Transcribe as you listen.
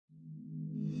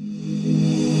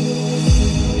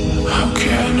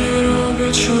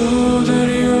be true that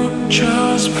you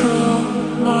just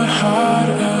broke my heart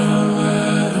and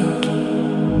left?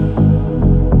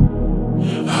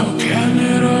 How can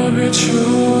it all be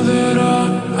true that our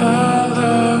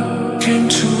love came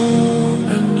to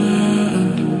an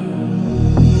end?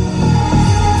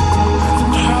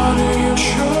 And how do you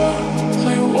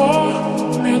truly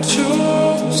want me to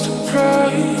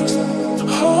surprise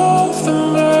all the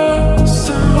mess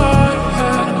in my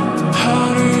head? How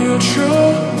do you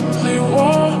truly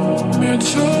want me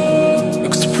to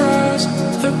express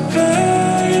the pain?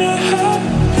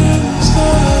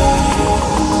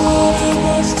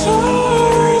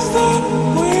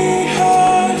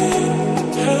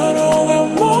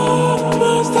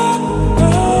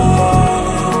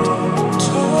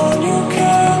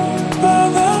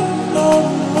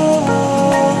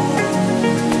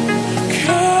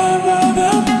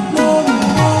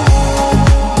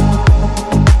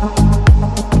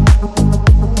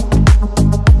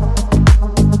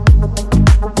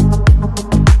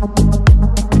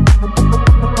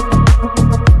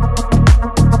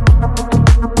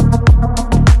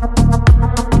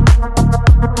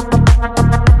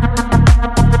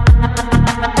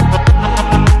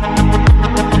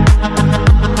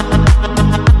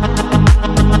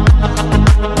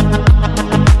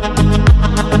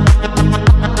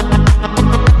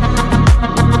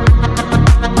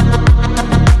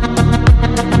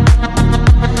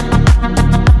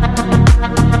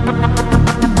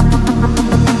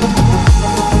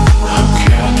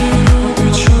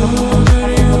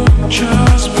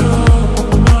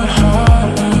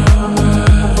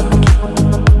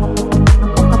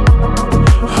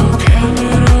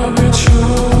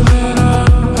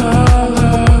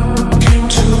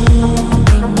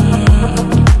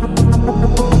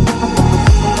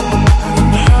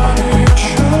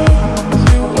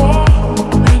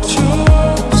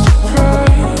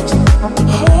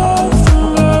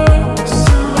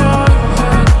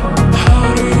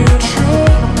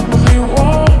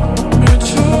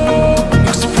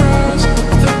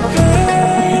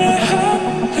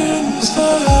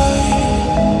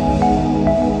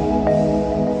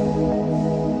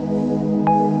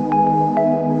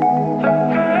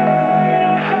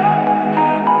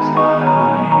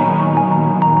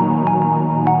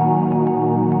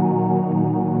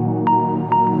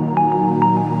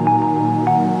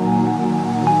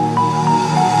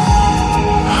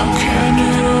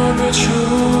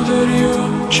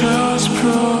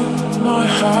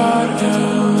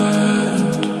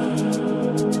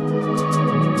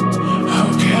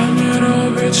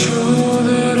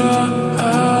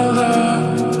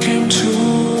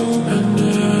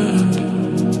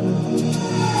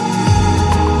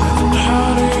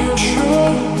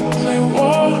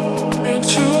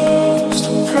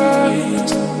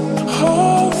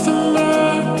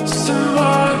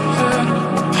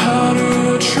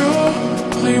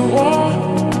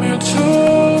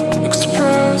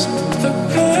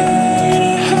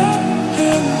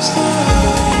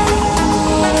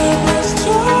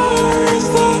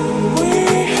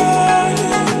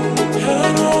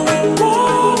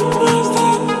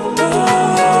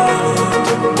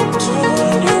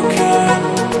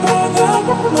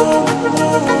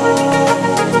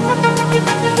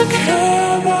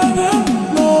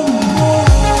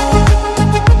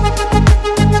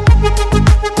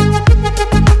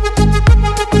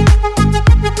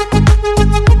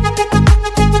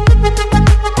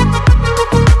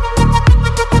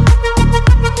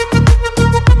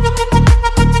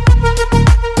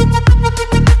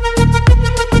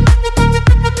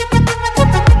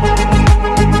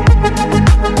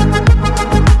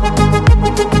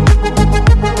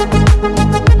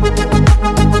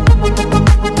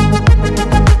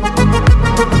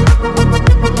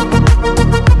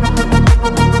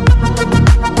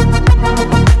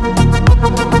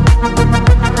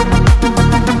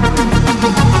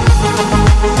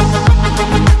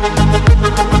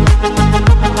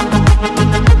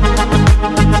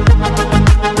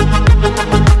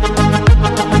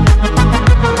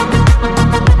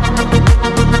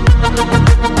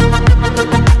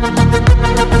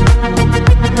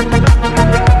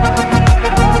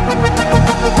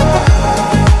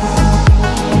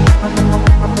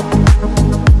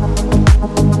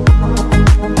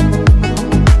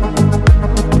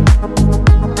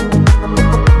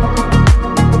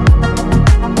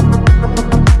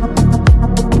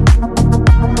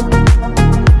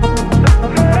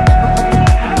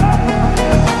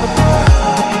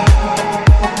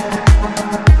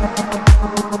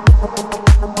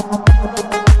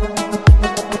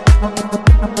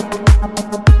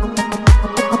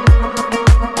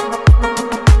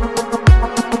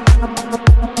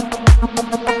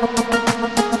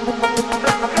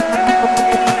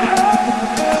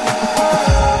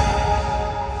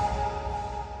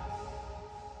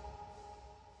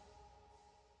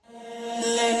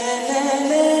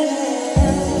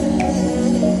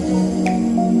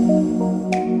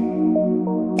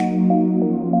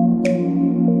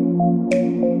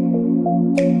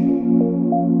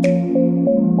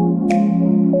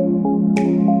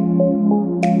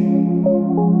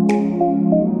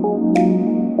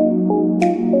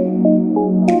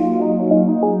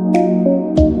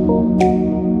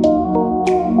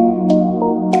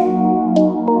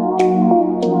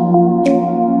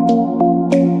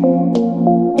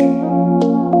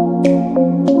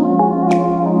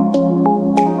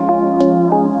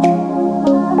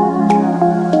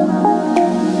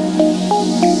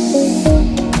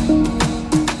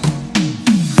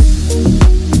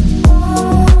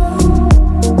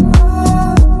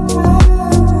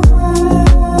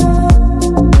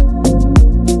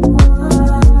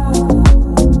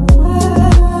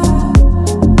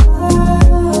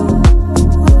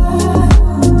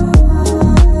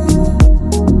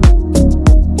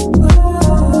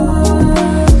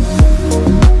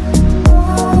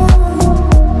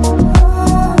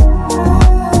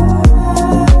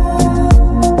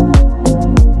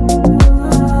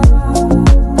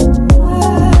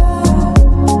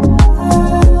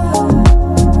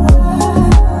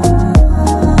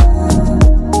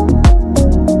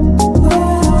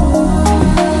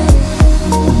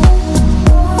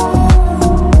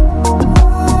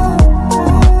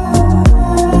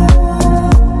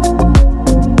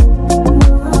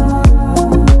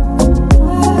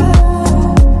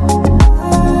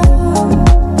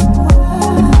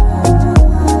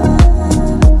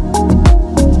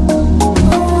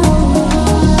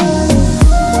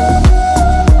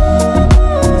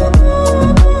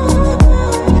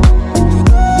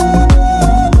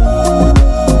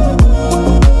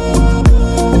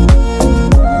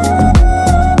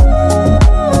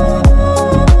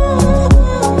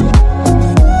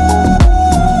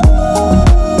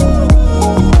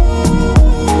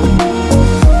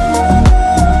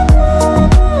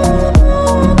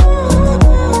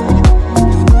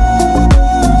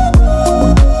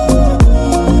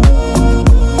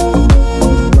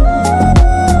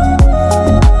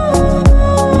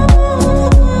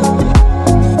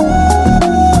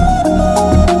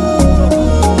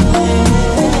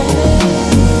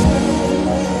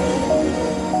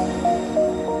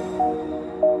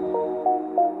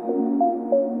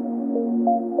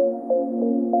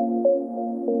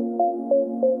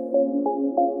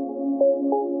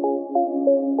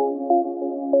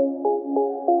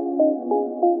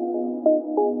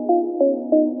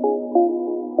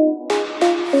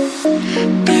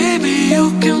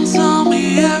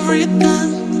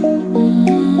 everything.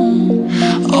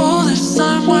 All this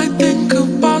time I think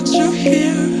about you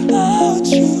here,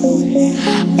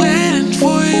 waiting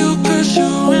for you 'cause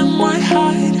you're in my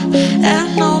heart.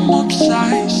 And I'm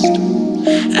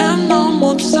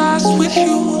obsessed with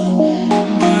you.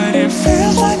 But it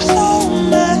feels like so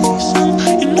amazing.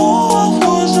 You know I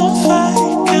wasn't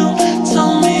faking.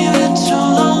 Tell me that you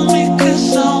love me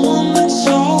 'cause I want it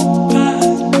so bad.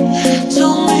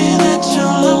 Tell me that you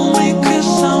love me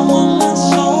 'cause I want it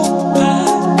so bad.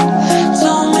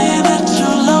 Tell me that you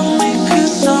love me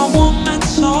 'cause I want it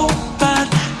so bad,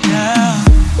 yeah.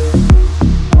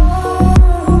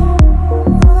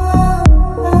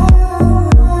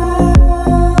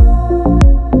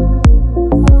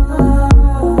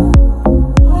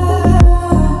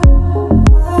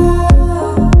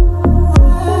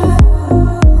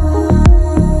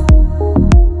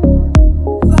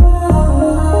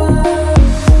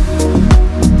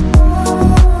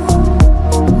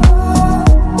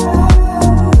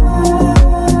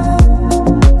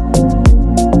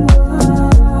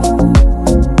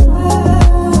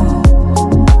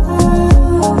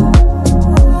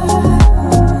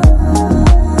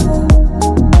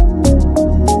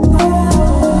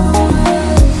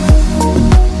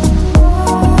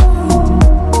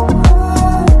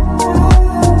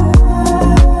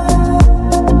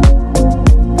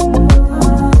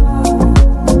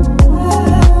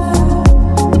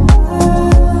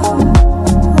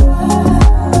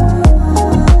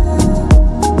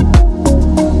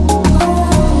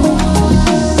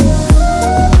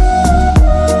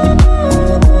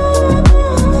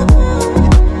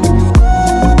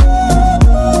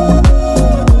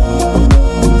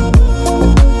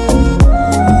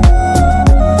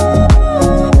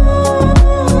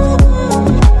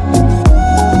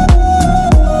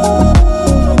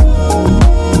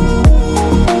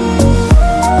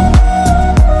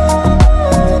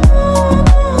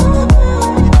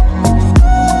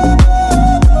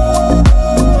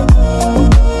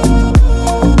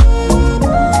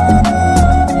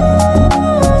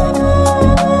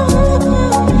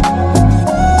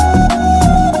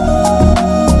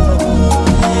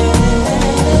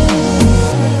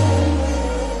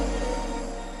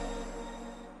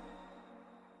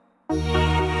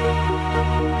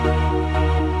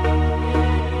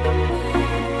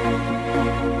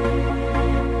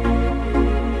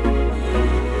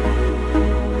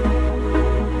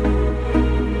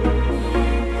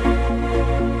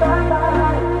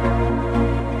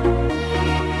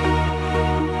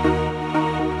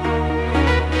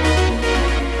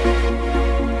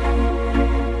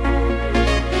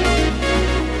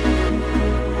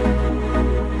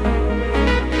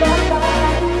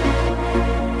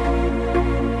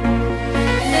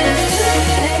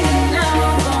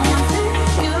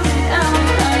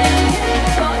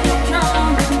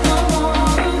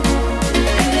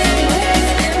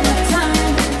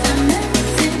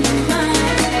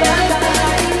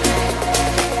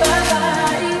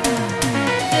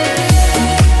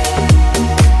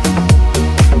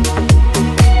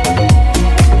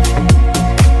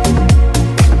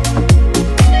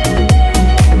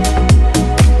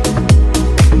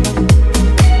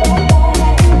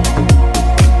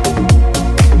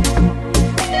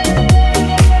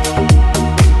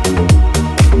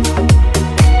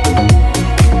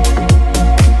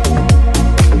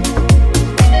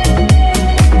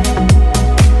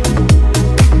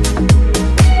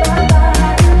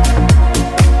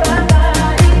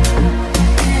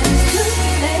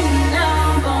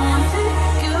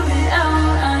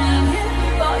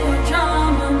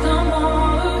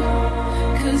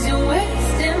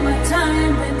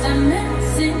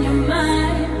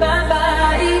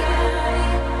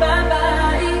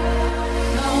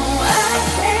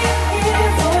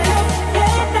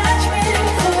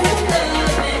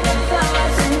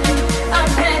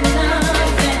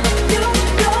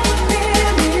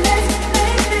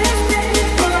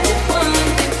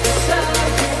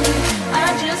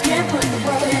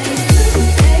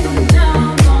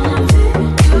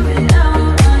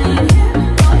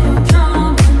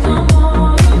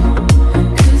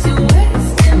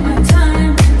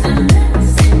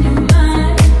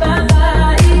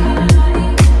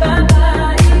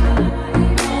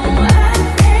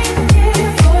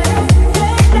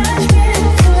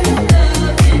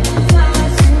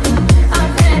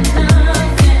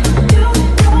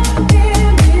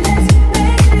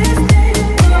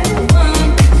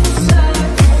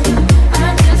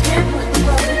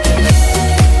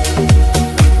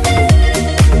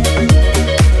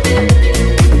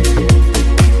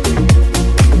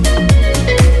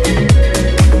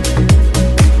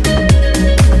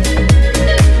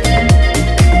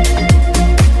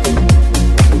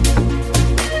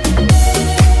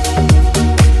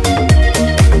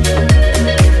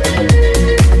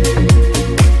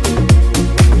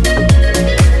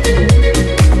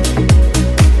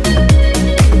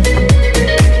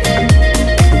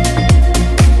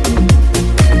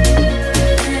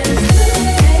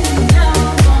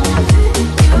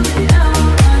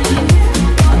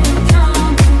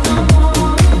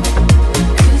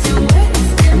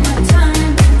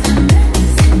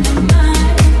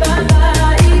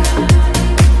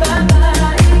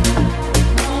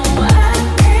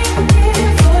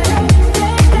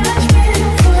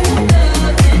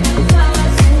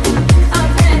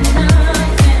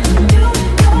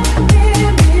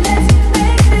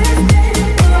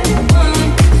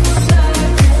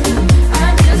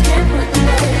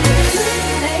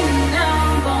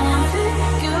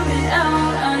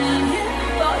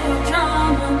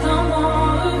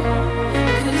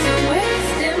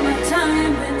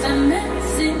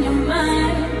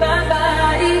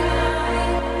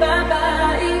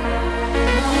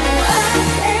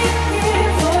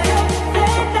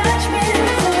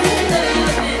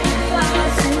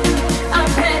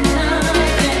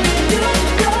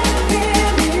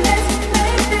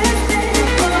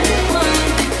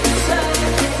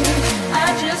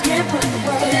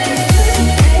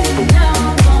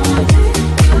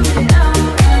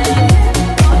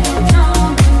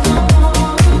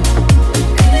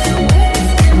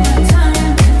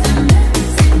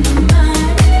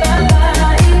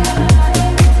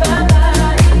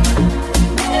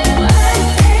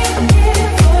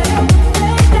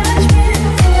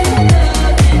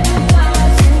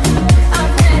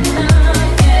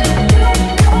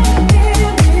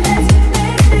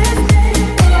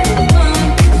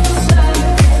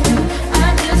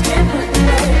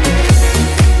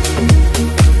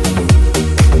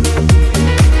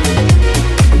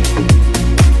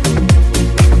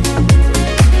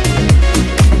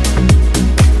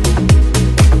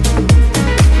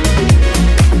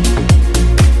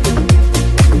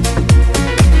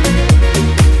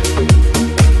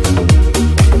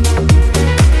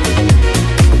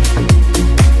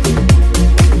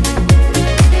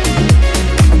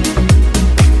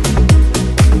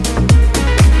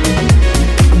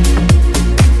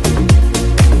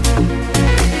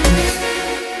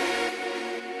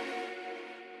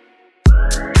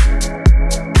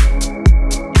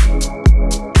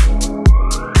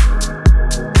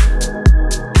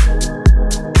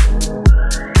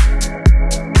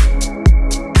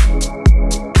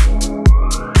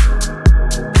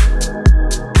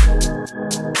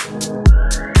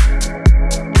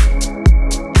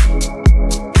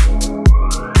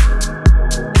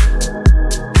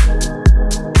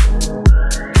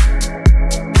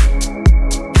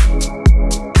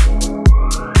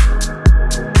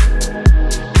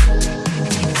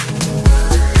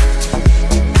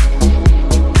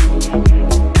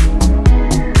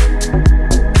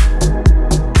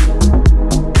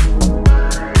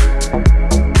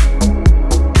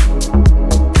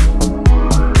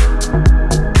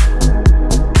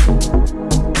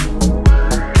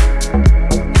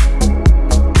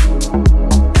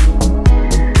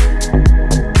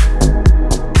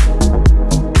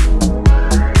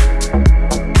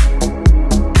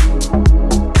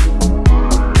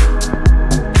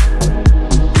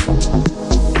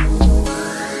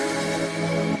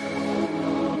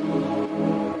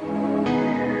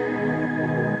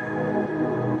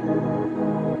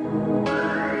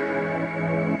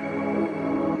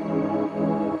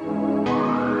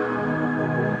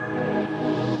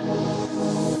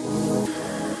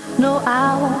 No,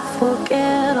 I won't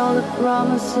forget all the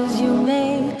promises you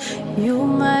made. You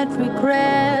might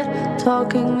regret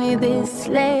talking me this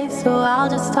late, so I'll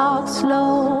just talk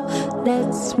slow.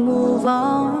 Let's move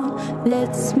on,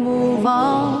 let's move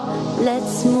on,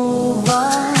 let's move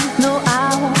on. No, I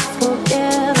won't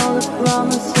forget all the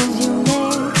promises you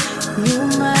made. You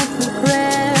might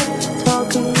regret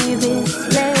talking me this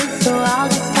late, so I'll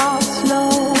just talk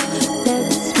slow.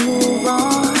 Let's move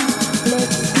on,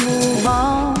 let's move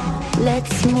on,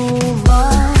 let's move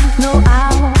on. No, I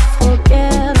won't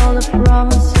forget all the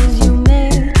promises you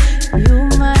made. You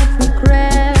might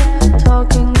regret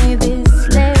talking me this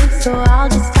late, so I'll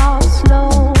just talk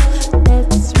slow.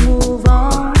 Let's move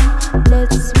on,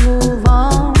 let's move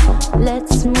on,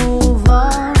 let's move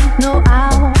on. No, I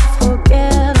won't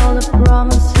forget all the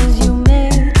promises you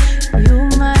made. You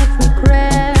might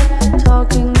regret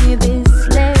talking me this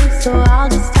late, so I'll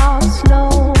just talk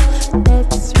slow.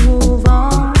 Let's move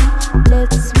on,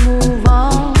 let's move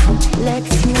on,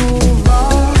 let's move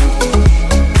on.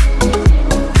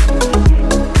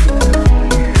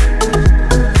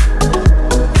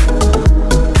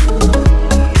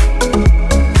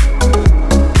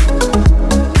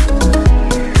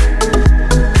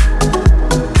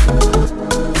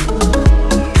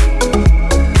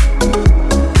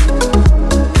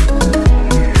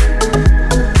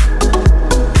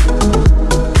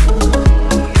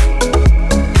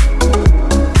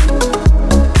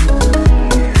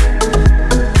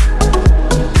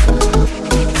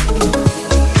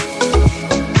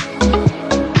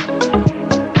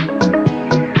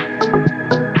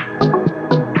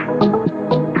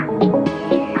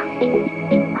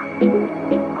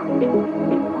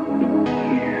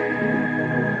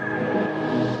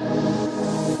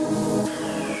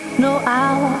 No,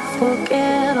 I won't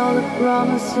forget all the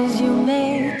promises you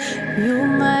made. You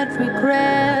might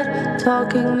regret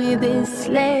talking me this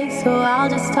late, so I'll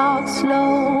just talk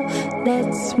slow.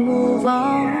 Let's move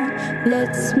on,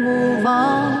 let's move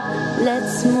on,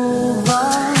 let's move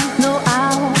on. No,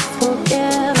 I won't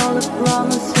forget all the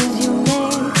promises you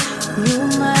made. You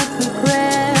might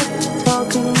regret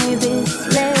talking me this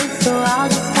late, so I'll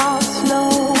just talk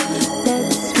slow.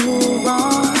 Let's move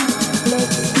on,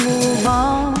 let's move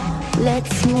on,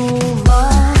 let's move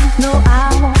on. No,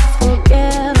 I won't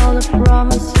forget all the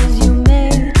promises you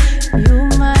made. You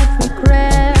might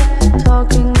regret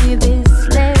talking me this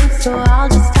late, so I'll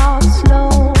just talk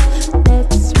slow.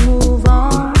 Let's move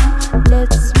on,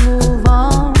 let's move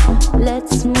on,